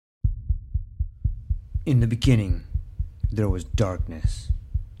In the beginning, there was darkness,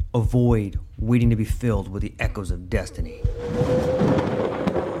 a void waiting to be filled with the echoes of destiny.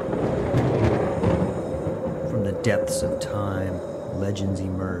 From the depths of time, legends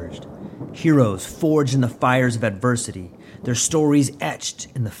emerged. Heroes forged in the fires of adversity, their stories etched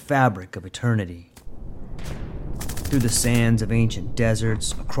in the fabric of eternity. Through the sands of ancient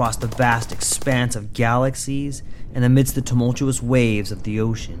deserts, across the vast expanse of galaxies, and amidst the tumultuous waves of the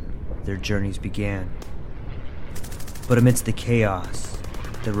ocean, their journeys began. But amidst the chaos,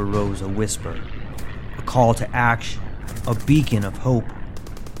 there arose a whisper, a call to action, a beacon of hope.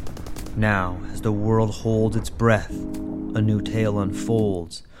 Now, as the world holds its breath, a new tale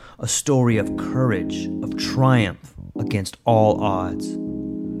unfolds, a story of courage, of triumph against all odds.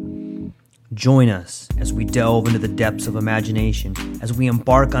 Join us as we delve into the depths of imagination, as we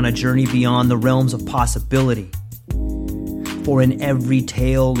embark on a journey beyond the realms of possibility. For in every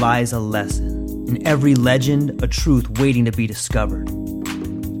tale lies a lesson, in every legend a truth waiting to be discovered.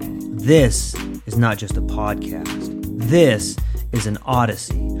 This is not just a podcast. This is an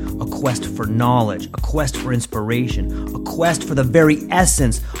odyssey, a quest for knowledge, a quest for inspiration, a quest for the very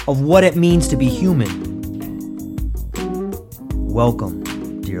essence of what it means to be human.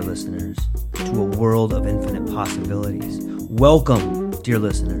 Welcome, dear listeners, to a world of infinite possibilities. Welcome, dear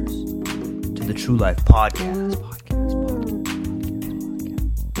listeners, to the True Life Podcast.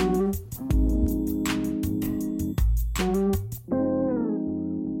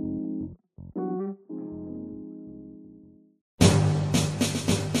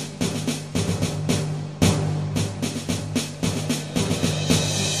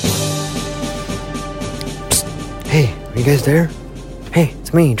 Hey, are you guys there? Hey,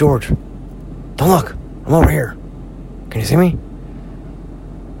 it's me, George. Don't look. I'm over here. Can you see me?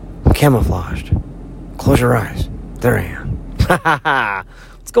 I'm camouflaged. Close your eyes. There I am.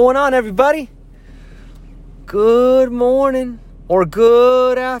 What's going on, everybody? Good morning, or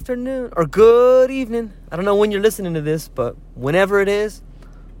good afternoon, or good evening. I don't know when you're listening to this, but whenever it is,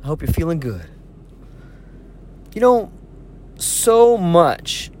 I hope you're feeling good. You know, so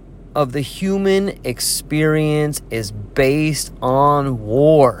much of the human experience is based on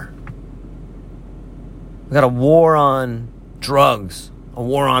war. We got a war on drugs, a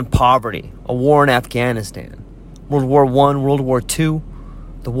war on poverty, a war in Afghanistan, World War I, World War II,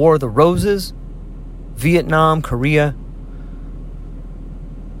 the War of the Roses, Vietnam, Korea.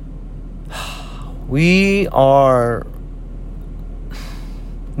 We love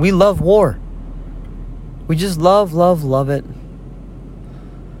war. We just love it.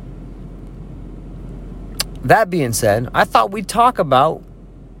 That being said, I thought we'd talk about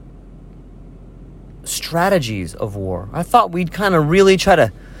strategies of war. I thought we'd kind of really try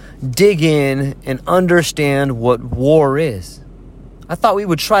to dig in and understand what war is. I thought we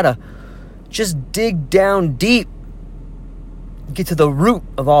would try to just dig down deep, get to the root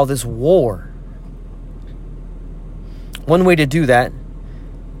of all this war. One way to do that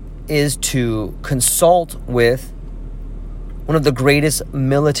is to consult with one of the greatest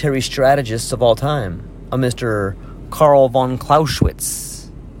military strategists of all time, a Mr. Karl von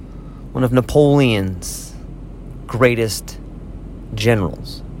Clausewitz, one of Napoleon's greatest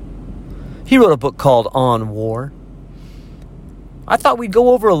generals. He wrote a book called On War. I thought we'd go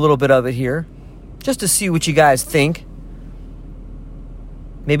over a little bit of it here, just to see what you guys think.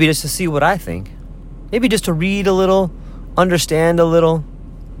 Maybe just to see what I think. Maybe just to read a little, understand a little.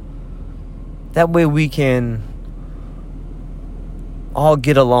 That way we can all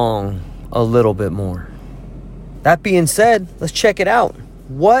get along a little bit more. That being said, let's check it out.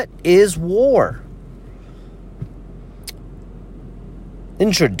 What is war?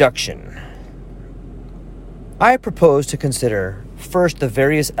 Introduction. I propose to consider first the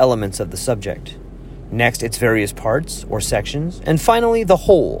various elements of the subject, next its various parts or sections, and finally the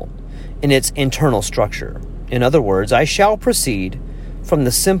whole in its internal structure. In other words, I shall proceed from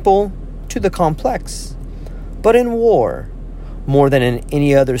the simple to the complex. But in war, more than in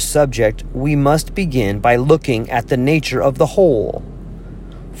any other subject, we must begin by looking at the nature of the whole.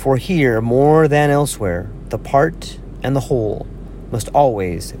 For here, more than elsewhere, the part and the whole must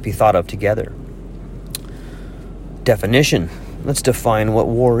always be thought of together. Definition. Let's define what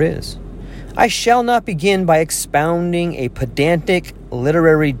war is. I shall not begin by expounding a pedantic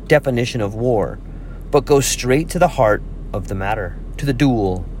literary definition of war, but go straight to the heart of the matter, to the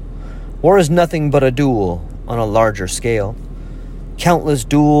duel. War is nothing but a duel on a larger scale. Countless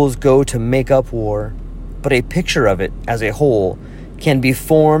duels go to make up war, but a picture of it as a whole can be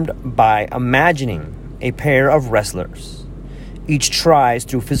formed by imagining a pair of wrestlers. Each tries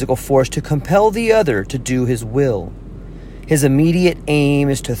through physical force to compel the other to do his will. His immediate aim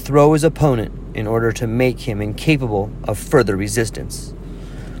is to throw his opponent in order to make him incapable of further resistance.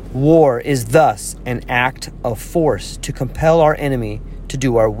 War is thus an act of force to compel our enemy to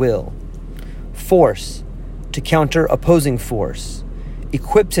do our will. Force, to counter opposing force,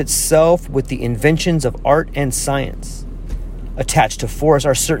 equips itself with the inventions of art and science. Attached to force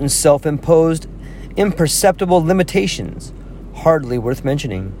are certain self-imposed, imperceptible limitations, hardly worth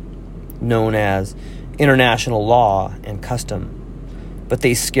mentioning, known as international law and custom, but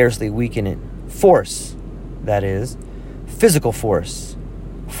they scarcely weaken it. Force, that is, physical force,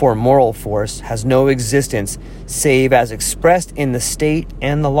 for moral force has no existence save as expressed in the state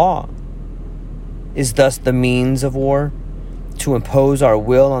and the law. Is thus the means of war, to impose our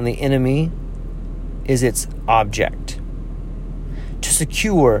will on the enemy, is its object. To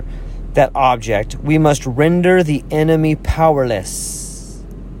secure that object, we must render the enemy powerless.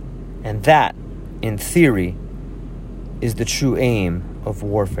 And that, in theory, is the true aim of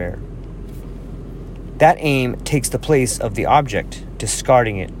warfare. That aim takes the place of the object,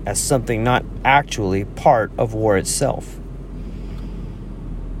 discarding it as something not actually part of war itself.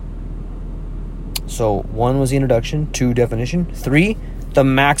 So 1 was the introduction, 2 definition, 3 the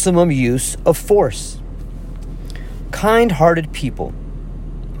maximum use of force. Kind-hearted people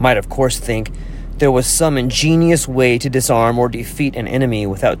might of course think there was some ingenious way to disarm or defeat an enemy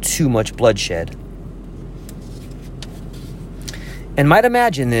without too much bloodshed, and might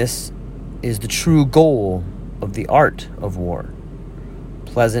imagine this is the true goal of the art of war.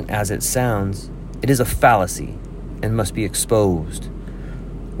 Pleasant as it sounds, it is a fallacy and must be exposed.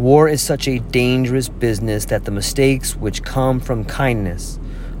 War is such a dangerous business that the mistakes which come from kindness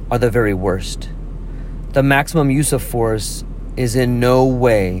are the very worst. The maximum use of force is in no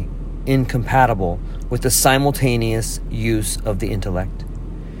way incompatible with the simultaneous use of the intellect.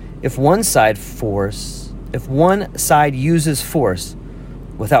 If one side uses force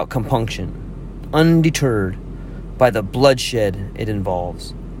without compunction, undeterred by the bloodshed it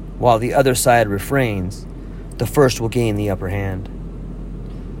involves, while the other side refrains, the first will gain the upper hand.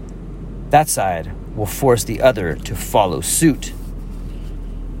 That side will force the other to follow suit.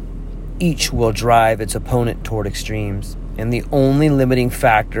 Each will drive its opponent toward extremes, and the only limiting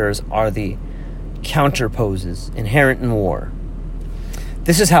factors are the counterposes inherent in war.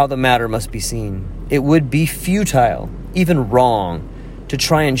 This is how the matter must be seen. It would be futile, even wrong, to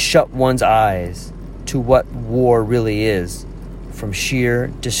try and shut one's eyes to what war really is, from sheer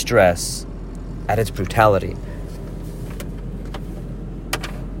distress at its brutality.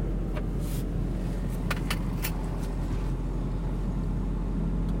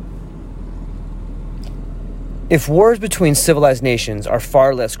 If wars between civilized nations are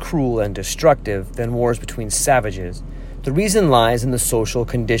far less cruel and destructive than wars between savages, the reason lies in the social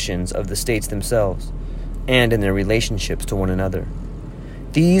conditions of the states themselves and in their relationships to one another.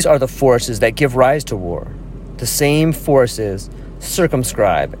 These are the forces that give rise to war. The same forces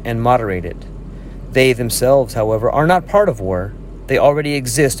circumscribe and moderate it. They themselves, however, are not part of war. They already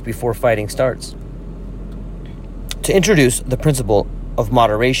exist before fighting starts. To introduce the principle of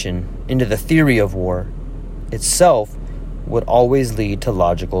moderation into the theory of war itself would always lead to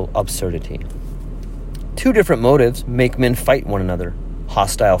logical absurdity. 2 different motives make men fight one another: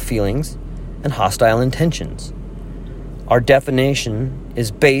 hostile feelings and hostile intentions. Our definition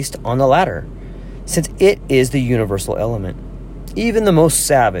is based on the latter, since it is the universal element. Even the most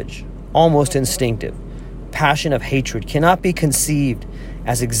savage, almost instinctive, passion of hatred cannot be conceived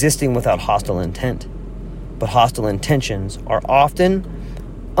as existing without hostile intent. But hostile intentions are often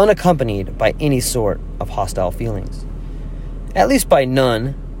unaccompanied by any sort of hostile feelings, at least by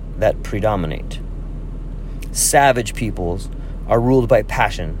none that predominate. Savage peoples are ruled by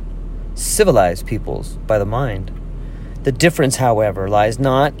passion, civilized peoples by the mind. The difference, however, lies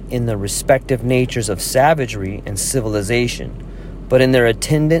not in the respective natures of savagery and civilization, but in their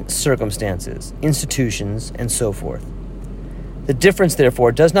attendant circumstances, institutions, and so forth. The difference,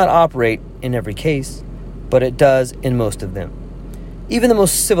 therefore, does not operate in every case, but it does in most of them. Even the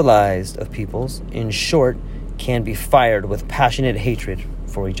most civilized of peoples, in short, can be fired with passionate hatred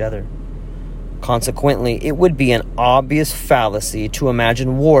for each other. Consequently, it would be an obvious fallacy to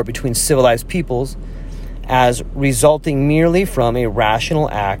imagine war between civilized peoples as resulting merely from a rational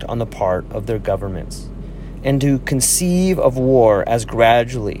act on the part of their governments, and to conceive of war as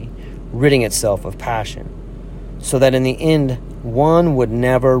gradually ridding itself of passion, so that in the end, one would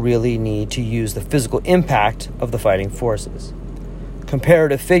never really need to use the physical impact of the fighting forces.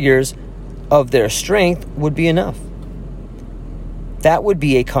 Comparative figures of their strength would be enough. That would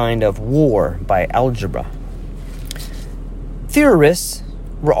be a kind of war by algebra. Theorists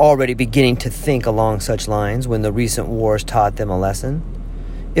were already beginning to think along such lines when the recent wars taught them a lesson.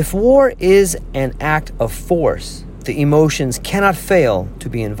 If war is an act of force, the emotions cannot fail to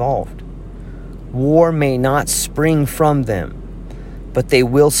be involved. War may not spring from them, but they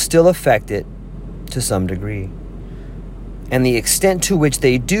will still affect it to some degree. And the extent to which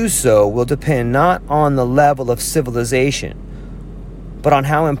they do so will depend not on the level of civilization, but on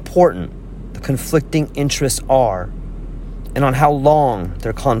how important the conflicting interests are and on how long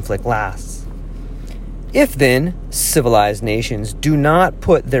their conflict lasts. If then civilized nations do not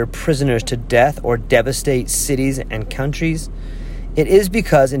put their prisoners to death or devastate cities and countries, it is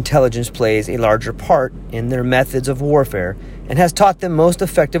because intelligence plays a larger part in their methods of warfare and has taught them most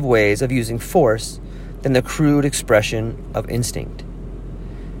effective ways of using force than the crude expression of instinct.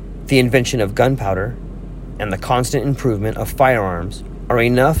 The invention of gunpowder and the constant improvement of firearms are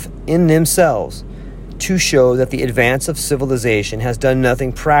enough in themselves to show that the advance of civilization has done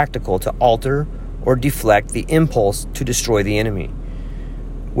nothing practical to alter or deflect the impulse to destroy the enemy,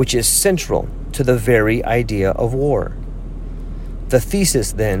 which is central to the very idea of war. The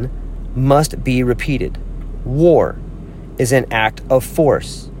thesis, then, must be repeated. War is an act of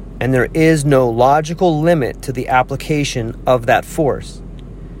force, and there is no logical limit to the application of that force.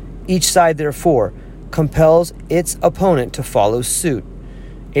 Each side, therefore, compels its opponent to follow suit.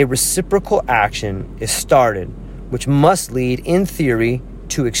 A reciprocal action is started, which must lead, in theory,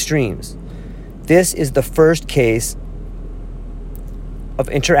 to extremes. This is the first case of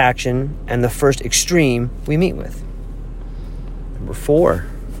interaction and the first extreme we meet with. Number 4.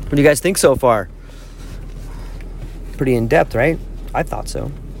 What do you guys think so far? Pretty in-depth, right? I thought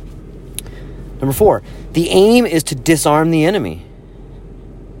so. Number 4. The aim is to disarm the enemy.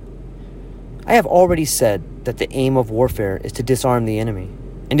 I have already said that the aim of warfare is to disarm the enemy,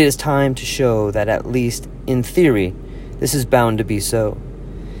 and it is time to show that, at least in theory, this is bound to be so.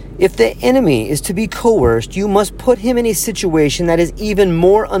 If the enemy is to be coerced, you must put him in a situation that is even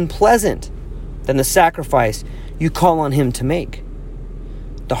more unpleasant than the sacrifice you call on him to make.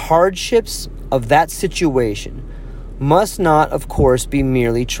 The hardships of that situation must not, of course, be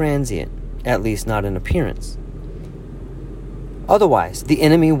merely transient, at least not in appearance. Otherwise, the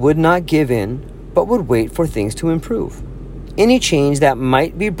enemy would not give in, but would wait for things to improve. Any change that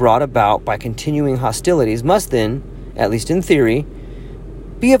might be brought about by continuing hostilities must then, at least in theory,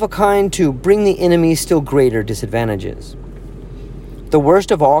 be of a kind to bring the enemy still greater disadvantages. The worst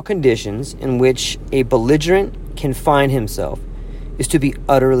of all conditions in which a belligerent can find himself is to be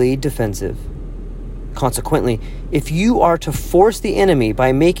utterly defensive. Consequently, if you are to force the enemy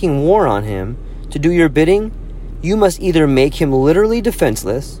by making war on him to do your bidding, you must either make him literally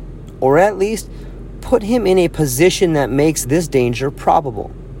defenseless, or at least put him in a position that makes this danger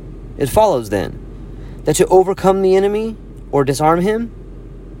probable. It follows, then, that to overcome the enemy or disarm him,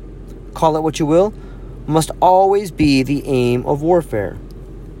 call it what you will, must always be the aim of warfare.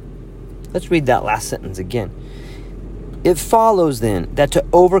 Let's read that last sentence again. It follows, then, that to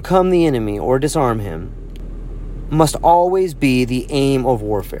overcome the enemy or disarm him must always be the aim of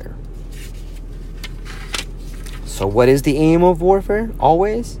warfare. So what is the aim of warfare?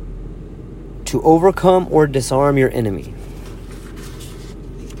 Always? To overcome or disarm your enemy.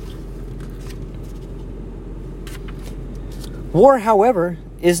 War, however,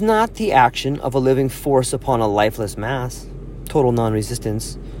 is not the action of a living force upon a lifeless mass. Total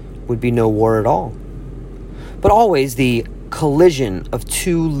non-resistance would be no war at all, but always the collision of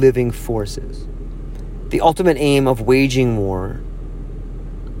two living forces. The ultimate aim of waging war,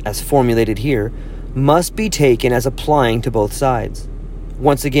 as formulated here, must be taken as applying to both sides.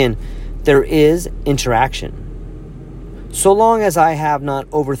 Once again, there is interaction. So long as I have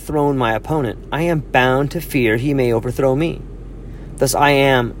not overthrown my opponent, I am bound to fear he may overthrow me. Thus I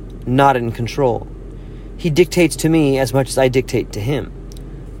am not in control. He dictates to me as much as I dictate to him.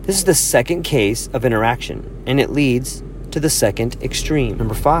 This is the second case of interaction, and it leads to the second extreme.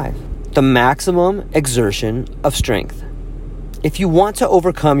 Number 5, the maximum exertion of strength. If you want to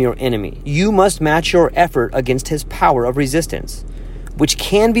overcome your enemy, you must match your effort against his power of resistance, which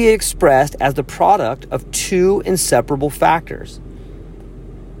can be expressed as the product of two inseparable factors: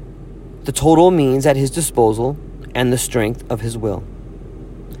 the total means at his disposal and the strength of his will.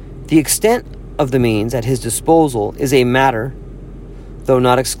 The extent of the means at his disposal is a matter, though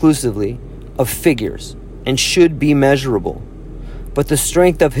not exclusively, of figures and should be measurable. But the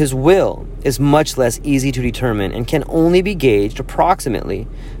strength of his will is much less easy to determine and can only be gauged approximately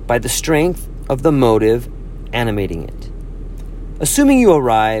by the strength of the motive animating it. Assuming you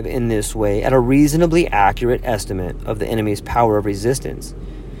arrive in this way at a reasonably accurate estimate of the enemy's power of resistance,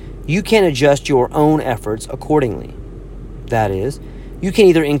 you can adjust your own efforts accordingly. That is, You can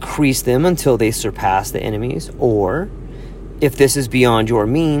either increase them until they surpass the enemy's, or, if this is beyond your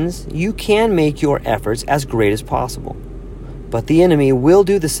means, you can make your efforts as great as possible. But the enemy will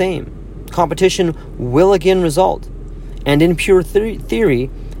do the same. Competition will again result, and in pure theory,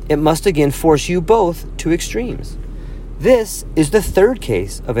 it must again force you both to extremes. This is the third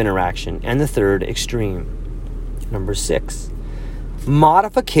case of interaction and the third extreme. Number 6,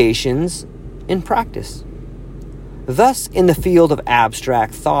 modifications in practice. Thus, in the field of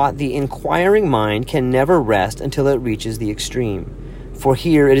abstract thought, the inquiring mind can never rest until it reaches the extreme, for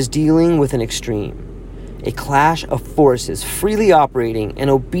here it is dealing with an extreme, a clash of forces freely operating and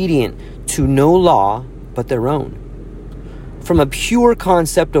obedient to no law but their own. From a pure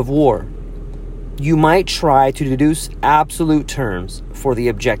concept of war, you might try to deduce absolute terms for the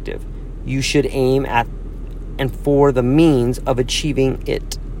objective you should aim at and for the means of achieving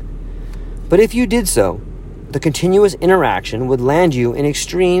it. But if you did so, the continuous interaction would land you in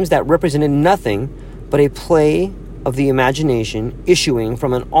extremes that represented nothing but a play of the imagination issuing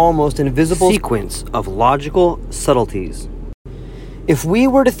from an almost invisible sequence of logical subtleties. If we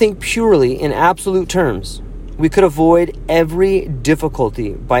were to think purely in absolute terms, we could avoid every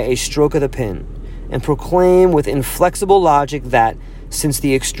difficulty by a stroke of the pen and proclaim with inflexible logic that, since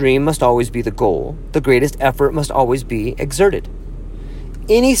the extreme must always be the goal, the greatest effort must always be exerted.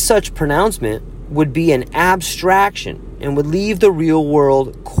 Any such pronouncement would be an abstraction and would leave the real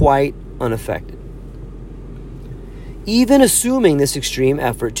world quite unaffected. Even assuming this extreme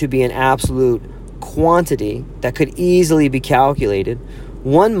effort to be an absolute quantity that could easily be calculated,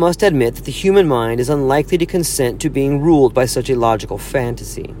 one must admit that the human mind is unlikely to consent to being ruled by such a logical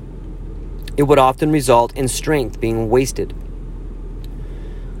fantasy. It would often result in strength being wasted,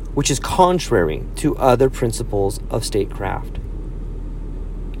 which is contrary to other principles of statecraft.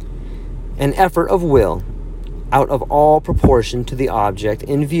 An effort of will, out of all proportion to the object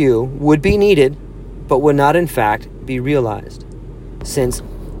in view, would be needed, but would not in fact be realized, since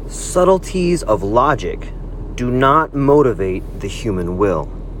subtleties of logic do not motivate the human will.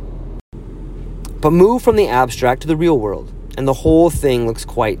 But move from the abstract to the real world, and the whole thing looks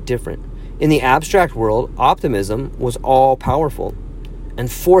quite different. In the abstract world, optimism was all-powerful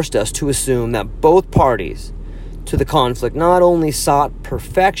and forced us to assume that both parties to the conflict not only sought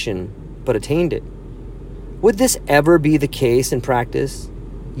perfection, but attained it. Would this ever be the case in practice?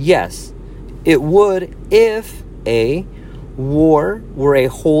 Yes, it would if A, war were a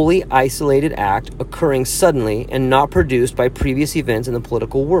wholly isolated act occurring suddenly and not produced by previous events in the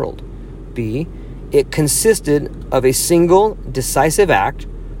political world. B, it consisted of a single decisive act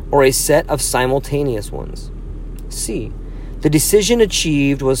or a set of simultaneous ones. C, the decision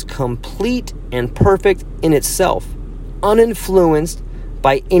achieved was complete and perfect in itself, uninfluenced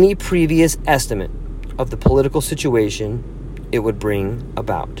by any previous estimate of the political situation it would bring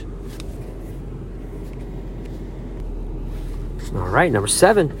about. All right, number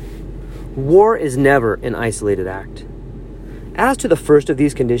 7. War is never an isolated act. As to the first of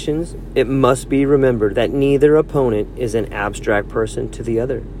these conditions, it must be remembered that neither opponent is an abstract person to the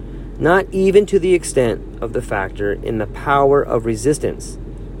other, not even to the extent of the factor in the power of resistance,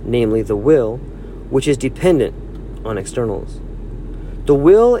 namely the will, which is dependent on externals. The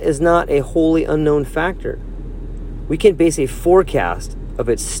will is not a wholly unknown factor. We can base a forecast of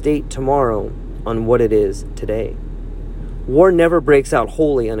its state tomorrow on what it is today. War never breaks out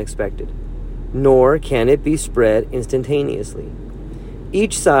wholly unexpected, nor can it be spread instantaneously.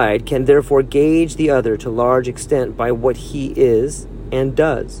 Each side can therefore gauge the other to large extent by what he is and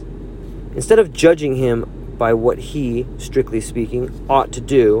does, instead of judging him by what he, strictly speaking, ought to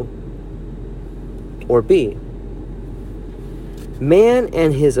do or be. Man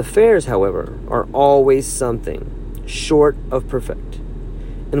and his affairs, however, are always something short of perfect,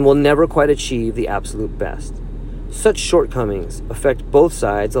 and will never quite achieve the absolute best. Such shortcomings affect both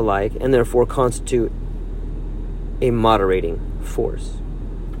sides alike and therefore constitute a moderating force.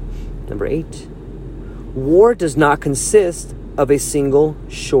 Number 8. War does not consist of a single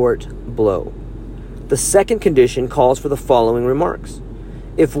short blow. The second condition calls for the following remarks.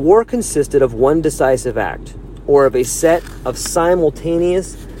 If war consisted of one decisive act, or of a set of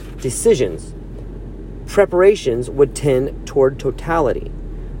simultaneous decisions, preparations would tend toward totality,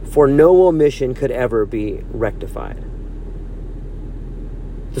 for no omission could ever be rectified.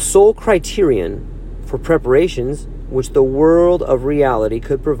 The sole criterion for preparations which the world of reality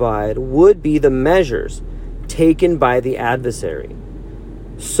could provide would be the measures taken by the adversary,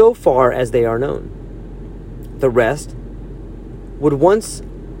 so far as they are known. The rest would once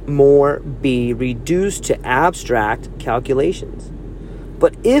more be reduced to abstract calculations.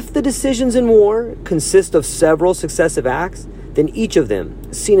 But if the decisions in war consist of several successive acts, then each of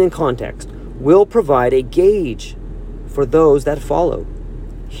them, seen in context, will provide a gauge for those that follow.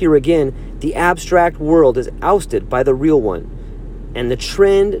 Here again, the abstract world is ousted by the real one, and the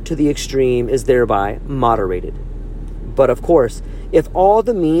trend to the extreme is thereby moderated. But of course, if all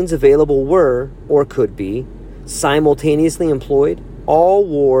the means available were, or could be, simultaneously employed, all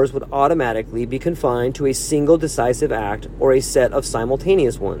wars would automatically be confined to a single decisive act or a set of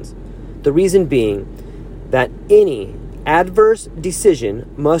simultaneous ones. The reason being that any adverse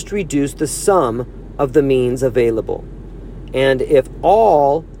decision must reduce the sum of the means available. And if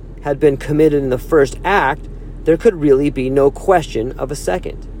all had been committed in the first act, there could really be no question of a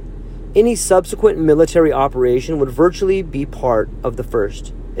second. Any subsequent military operation would virtually be part of the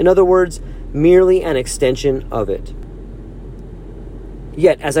first. In other words, merely an extension of it.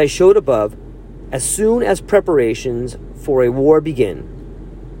 Yet, as I showed above, as soon as preparations for a war begin,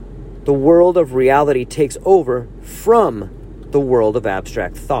 the world of reality takes over from the world of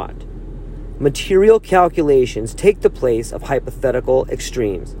abstract thought. Material calculations take the place of hypothetical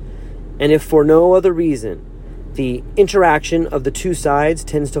extremes, and if for no other reason, the interaction of the two sides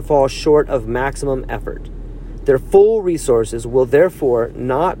tends to fall short of maximum effort. Their full resources will therefore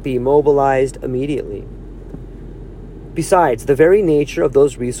not be mobilized immediately. Besides, the very nature of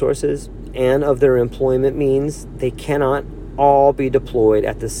those resources and of their employment means they cannot all be deployed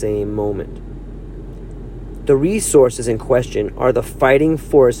at the same moment. The resources in question are the fighting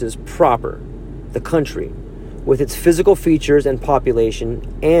forces proper, the country, with its physical features and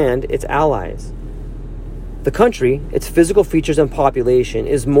population, and its allies. The country, its physical features and population,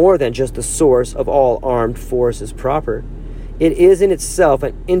 is more than just the source of all armed forces proper. It is in itself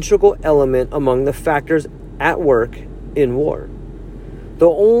an integral element among the factors at work in war.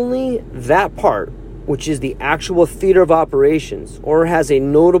 Though only that part, which is the actual theater of operations, or has a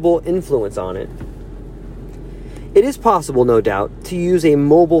notable influence on it. It is possible, no doubt, to use a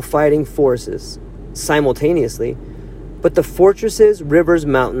mobile fighting forces simultaneously, but the fortresses, rivers,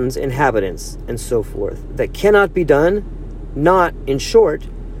 mountains, inhabitants, and so forth, that cannot be done, not, in short,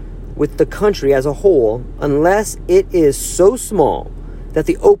 with the country as a whole, unless it is so small that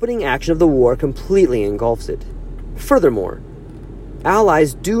the opening action of the war completely engulfs it. Furthermore,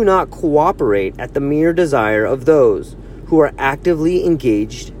 allies do not cooperate at the mere desire of those who are actively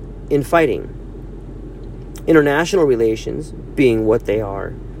engaged in fighting. International relations being what they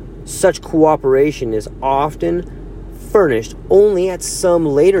are, such cooperation is often furnished only at some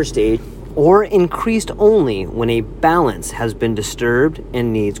later stage or increased only when a balance has been disturbed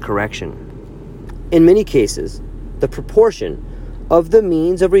and needs correction. In many cases, the proportion of the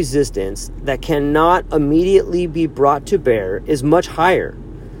means of resistance that cannot immediately be brought to bear is much higher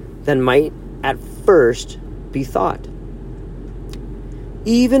than might at first be thought.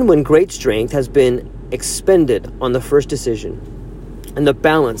 Even when great strength has been expended on the first decision, and the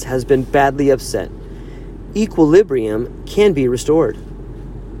balance has been badly upset, equilibrium can be restored.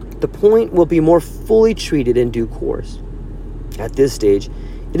 The point will be more fully treated in due course. At this stage,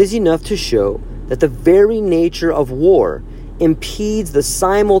 it is enough to show that the very nature of war impedes the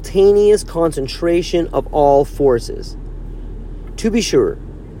simultaneous concentration of all forces. To be sure,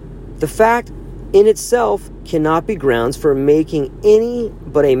 the fact in itself cannot be grounds for making any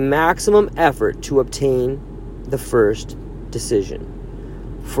but a maximum effort to obtain the first decision.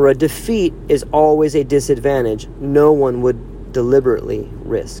 For a defeat is always a disadvantage no one would deliberately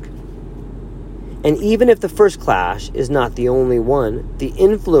risk. And even if the first clash is not the only one, the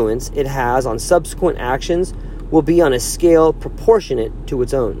influence it has on subsequent actions will be on a scale proportionate to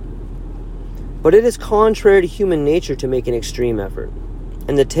its own. But it is contrary to human nature to make an extreme effort,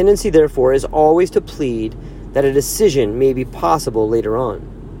 and the tendency therefore is always to plead that a decision may be possible later on.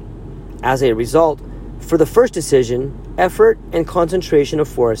 As a result, for the first decision, effort and concentration of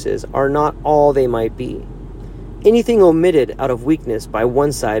forces are not all they might be. Anything omitted out of weakness by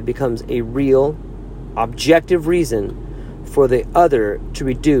one side becomes a real, objective reason for the other to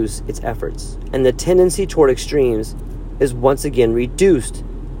reduce its efforts, and the tendency toward extremes is once again reduced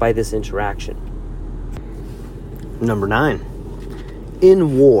by this interaction. Number 9.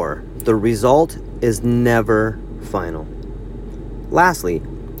 In war, the result is never final. Lastly,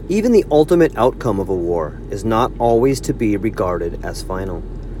 even the ultimate outcome of a war is not always to be regarded as final.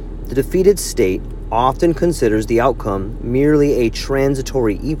 The defeated state often considers the outcome merely a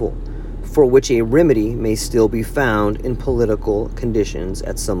transitory evil, for which a remedy may still be found in political conditions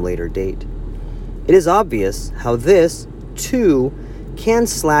at some later date. It is obvious how this, too, can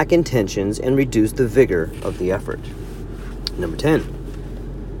slacken tensions and reduce the vigor of the effort. Number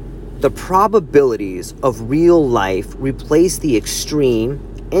 10. The probabilities of real life replace the extreme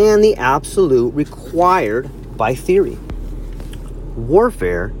and the absolute required by theory.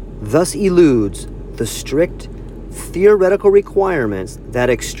 Warfare thus eludes the strict theoretical requirements that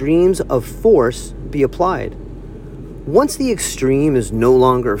extremes of force be applied. Once the extreme is no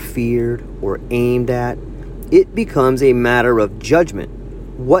longer feared or aimed at, it becomes a matter of judgment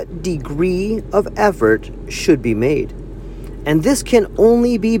what degree of effort should be made. And this can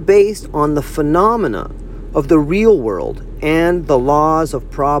only be based on the phenomena of the real world and the laws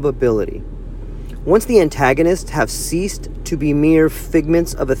of probability. Once the antagonists have ceased to be mere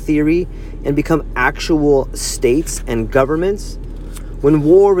figments of a theory and become actual states and governments, when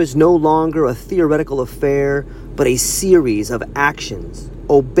war is no longer a theoretical affair but a series of actions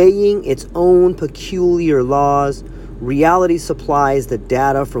obeying its own peculiar laws, reality supplies the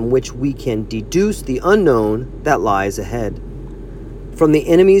data from which we can deduce the unknown that lies ahead. From the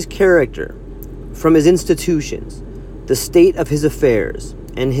enemy's character, from his institutions, the state of his affairs,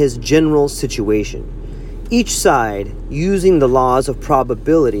 and his general situation, each side, using the laws of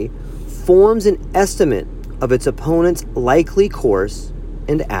probability, forms an estimate of its opponent's likely course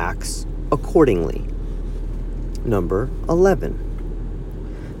and acts accordingly. Number 11.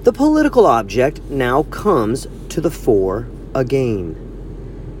 The political object now comes to the fore again.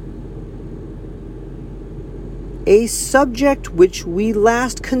 A subject which we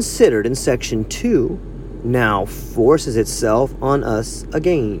last considered in Section 2 now forces itself on us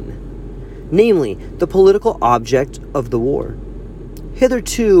again, namely, the political object of the war.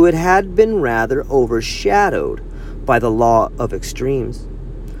 Hitherto it had been rather overshadowed by the law of extremes,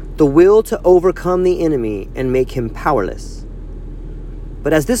 the will to overcome the enemy and make him powerless.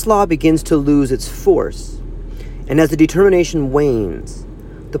 But as this law begins to lose its force, and as the determination wanes,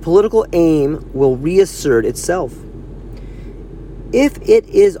 the political aim will reassert itself. If it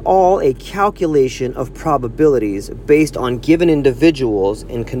is all a calculation of probabilities based on given individuals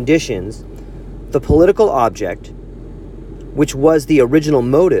and conditions, the political object, which was the original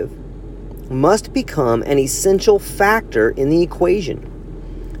motive, must become an essential factor in the equation.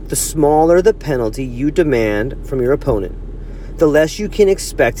 The smaller the penalty you demand from your opponent, the less you can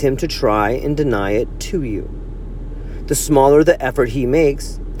expect him to try and deny it to you. The smaller the effort he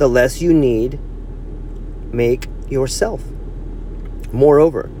makes, the less you need make yourself.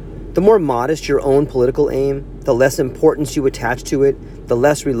 Moreover, the more modest your own political aim, the less importance you attach to it, the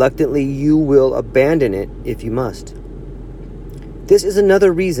less reluctantly you will abandon it if you must. This is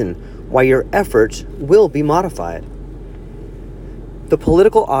another reason why your efforts will be modified. The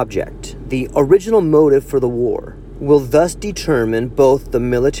political object, the original motive for the war, will thus determine both the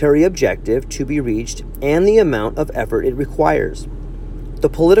military objective to be reached and the amount of effort it requires. The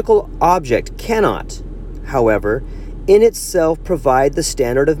political object cannot, however, in itself provide the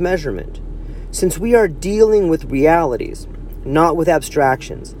standard of measurement. Since we are dealing with realities, not with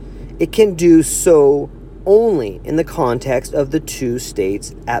abstractions, it can do so only in the context of the two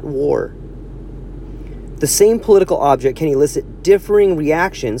states at war. The same political object can elicit differing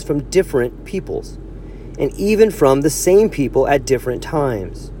reactions from different peoples, and even from the same people at different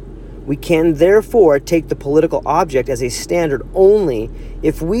times. We can therefore take the political object as a standard only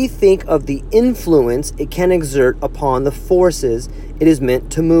if we think of the influence it can exert upon the forces it is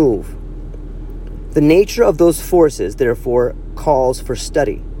meant to move. The nature of those forces, therefore, calls for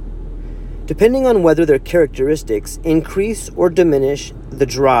study. Depending on whether their characteristics increase or diminish the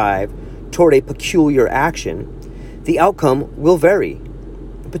drive toward a peculiar action, the outcome will vary.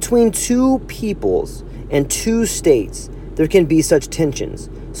 Between two peoples and two states, there can be such tensions,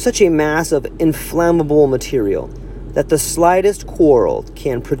 such a mass of inflammable material, that the slightest quarrel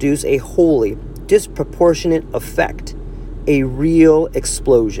can produce a wholly disproportionate effect, a real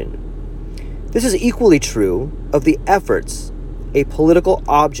explosion. This is equally true of the efforts a political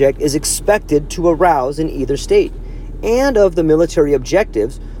object is expected to arouse in either state, and of the military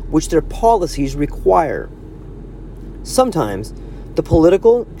objectives which their policies require. Sometimes, the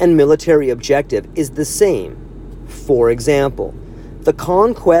political and military objective is the same. For example, the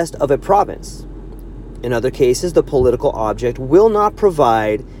conquest of a province. In other cases, the political object will not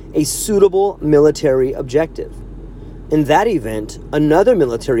provide a suitable military objective. In that event, another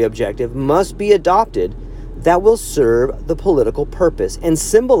military objective must be adopted that will serve the political purpose and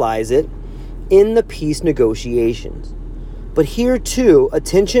symbolize it in the peace negotiations. But here, too,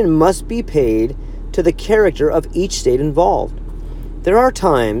 attention must be paid to the character of each state involved. There are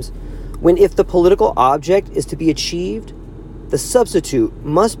times when, if the political object is to be achieved, the substitute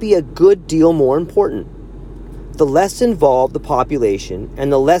must be a good deal more important. The less involved the population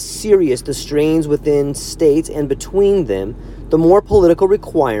and the less serious the strains within states and between them, the more political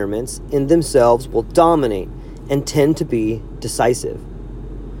requirements in themselves will dominate and tend to be decisive.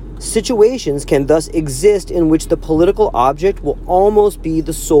 Situations can thus exist in which the political object will almost be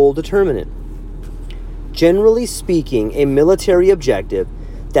the sole determinant. Generally speaking, a military objective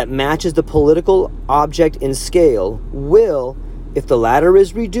that matches the political object in scale will, if the latter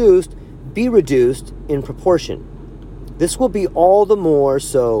is reduced, be reduced in proportion. This will be all the more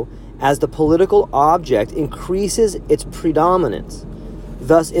so as the political object increases its predominance.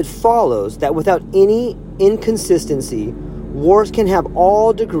 Thus, it follows that without any inconsistency, wars can have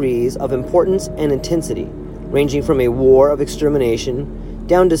all degrees of importance and intensity, ranging from a war of extermination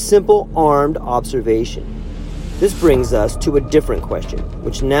down to simple armed observation. This brings us to a different question,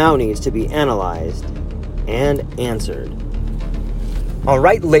 which now needs to be analyzed and answered. All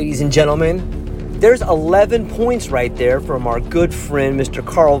right, ladies and gentlemen, there's 11 points right there from our good friend, Mr.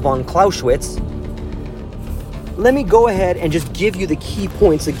 Karl von Clausewitz. Let me go ahead and just give you the key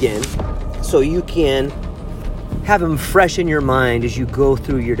points again so you can have them fresh in your mind as you go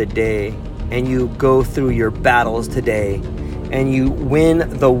through your today and you go through your battles today and you win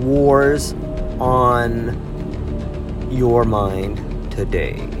the wars on your mind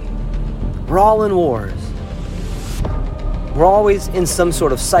today. We're all in wars. We're always in some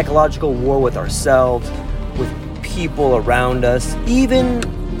sort of psychological war with ourselves, with people around us. Even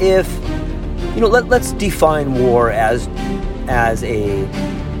if, let's define war as a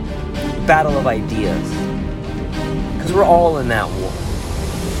battle of ideas. Because we're all in that war.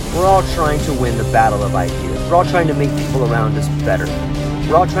 We're all trying to win the battle of ideas. We're all trying to make people around us better.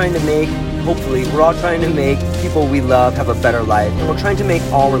 We're all trying to make people we love have a better life. And we're trying to make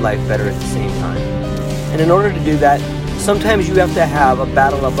our life better at the same time. And in order to do that, sometimes you have to have a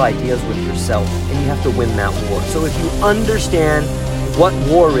battle of ideas with yourself, and you have to win that war. So if you understand what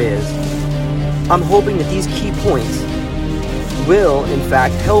war is, I'm hoping that these key points will, in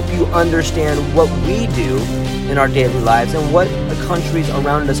fact, help you understand what we do in our daily lives and what the countries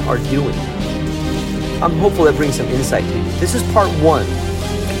around us are doing. I'm hopeful that brings some insight to you. This is part 1.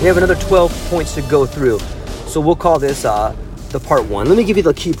 We have another 12 points to go through, so we'll call this the part 1. Let me give you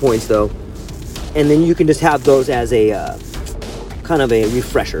the key points, though, and then you can just have those as a kind of a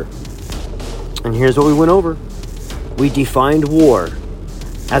refresher. And here's what we went over. We defined war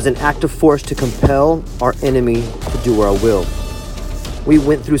as an active force to compel our enemy to do our will. We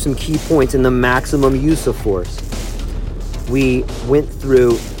went through some key points in the maximum use of force. We went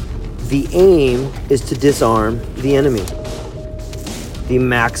through the aim is to disarm the enemy. The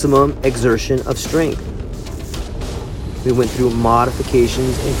maximum exertion of strength. We went through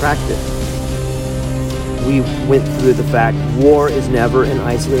modifications in practice. We went through the fact war is never an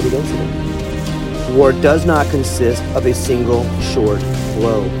isolated incident. War does not consist of a single short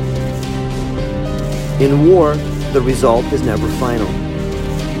blow. In war, the result is never final.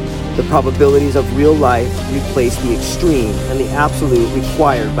 The probabilities of real life replace the extreme and the absolute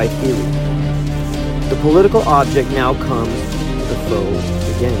required by theory. The political object now comes to the foe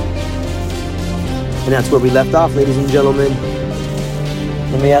again. And that's where we left off, ladies and gentlemen.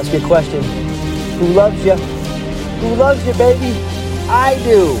 Let me ask you a question. Who loves you? Who loves you, baby? I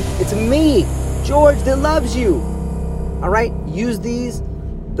do. It's me, George, that loves you. All right? Use these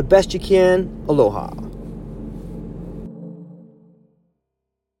the best you can. Aloha.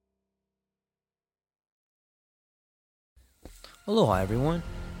 Aloha, everyone.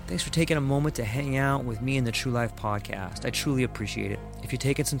 Thanks for taking a moment to hang out with me in the True Life Podcast. I truly appreciate it. If you're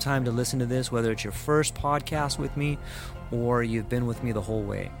taking some time to listen to this, whether it's your first podcast with me or you've been with me the whole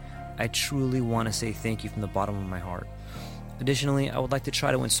way, I truly want to say thank you from the bottom of my heart. Additionally, I would like to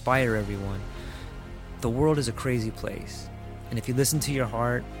try to inspire everyone. The world is a crazy place, and if you listen to your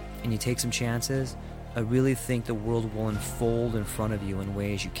heart and you take some chances, I really think the world will unfold in front of you in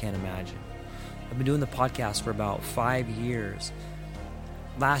ways you can't imagine. I've been doing the podcast for about 5 years.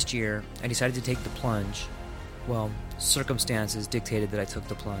 Last year, I decided to take the plunge. Well, circumstances dictated that I took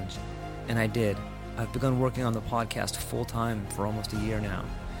the plunge, and I did. I've begun working on the podcast full-time for almost a year now,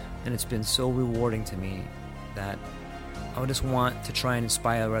 and it's been so rewarding to me that I would just want to try and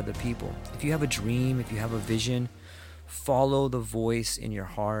inspire other people. If you have a dream, if you have a vision, follow the voice in your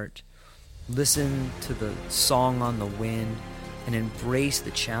heart, listen to the song on the wind, and embrace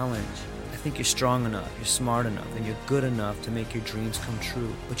the challenge. I think you're strong enough, you're smart enough, and you're good enough to make your dreams come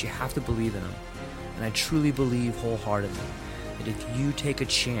true, but you have to believe in them. And I truly believe wholeheartedly that if you take a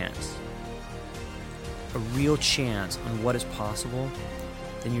chance, a real chance on what is possible,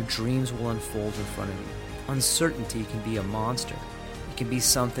 then your dreams will unfold in front of you. Uncertainty can be a monster. It can be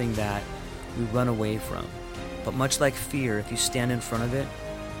something that we run away from. But much like fear, if you stand in front of it,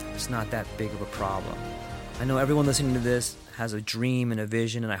 it's not that big of a problem. I know everyone listening to this has a dream and a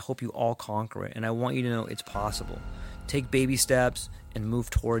vision, and I hope you all conquer it. And I want you to know it's possible. Take baby steps and move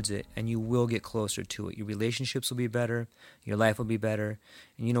towards it, and you will get closer to it. Your relationships will be better. Your life will be better.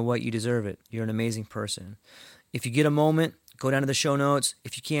 And you know what? You deserve it. You're an amazing person. If you get a moment, go down to the show notes.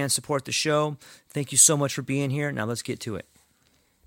 If you can, support the show. Thank you so much for being here. Now let's get to it.